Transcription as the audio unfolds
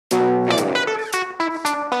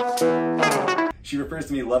She refers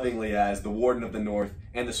to me lovingly as the Warden of the North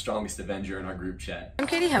and the strongest Avenger in our group chat. I'm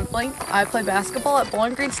Kadie Hempfling. I play basketball at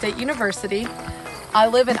Bowling Green State University. I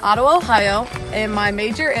live in Ottawa, Ohio, and my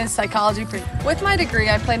major is psychology. With my degree,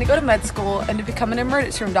 I plan to go to med school and to become an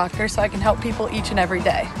emergency room doctor so I can help people each and every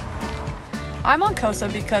day. I'm on COSA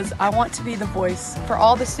because I want to be the voice for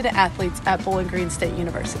all the student athletes at Bowling Green State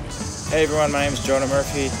University. Hey everyone, my name is Jonah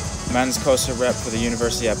Murphy, men's COSA rep for the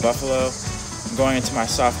University at Buffalo. I'm going into my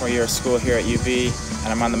sophomore year of school here at UB, and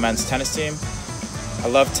I'm on the men's tennis team. I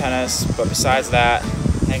love tennis, but besides that,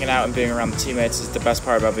 hanging out and being around the teammates is the best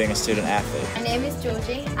part about being a student athlete. My name is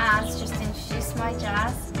Georgie, as just introduced my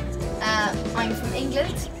jazz. I'm from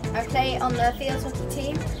England. I play on the field hockey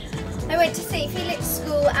team. I went to St. Felix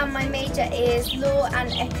School and my major is Law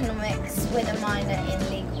and Economics with a minor in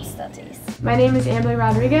Legal Studies. My name is Amber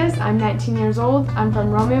Rodriguez. I'm 19 years old. I'm from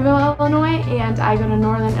Romeoville, Illinois, and I go to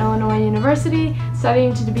Northern Illinois University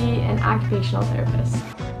studying to be an occupational therapist.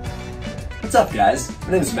 What's up guys?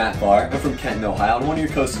 My name is Bahr. I'm from Kenton, Ohio, and one of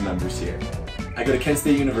your COSA members here. I go to Kent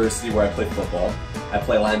State University where I play football. I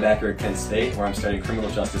play linebacker at Kent State where I'm studying criminal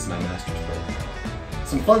justice in my master's program.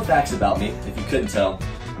 Some fun facts about me, if you couldn't tell.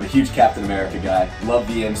 I'm a huge Captain America guy, love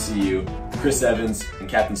the MCU. Chris Evans and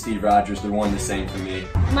Captain Steve Rogers, they're one and the same for me.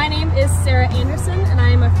 My name is Sarah Anderson and I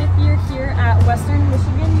am a 5th year here at Western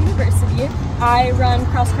Michigan University. I run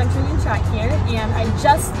cross country and track here, and I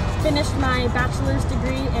just finished my bachelor's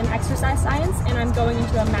degree in exercise science and I'm going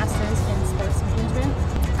into a master's in sports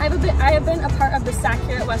management. I have been a part of the SAC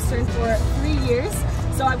here at Western for 3 years,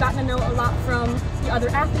 so I've gotten to know a lot from the other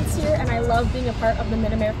athletes here, and I love being a part of the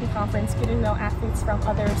Mid-American Conference, getting to know athletes from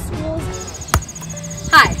other schools.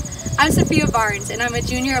 Hi, I'm Sophia Barnes, and I'm a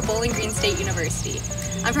junior at Bowling Green State University.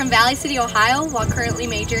 I'm from Valley City, Ohio, while currently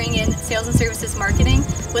majoring in Sales and Services Marketing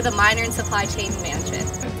with a minor in Supply Chain Management.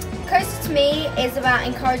 COSA to me is about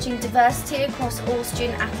encouraging diversity across all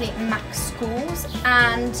student-athlete MAC schools,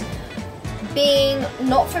 and being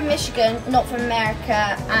not from Michigan, not from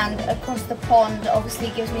America, and across the pond obviously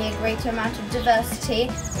gives me a greater amount of diversity.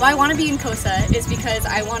 Why I want to be in COSA is because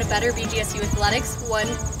I want to better BGSU athletics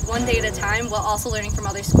one day at a time, while also learning from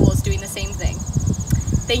other schools doing the same thing.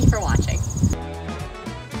 Thank you for watching.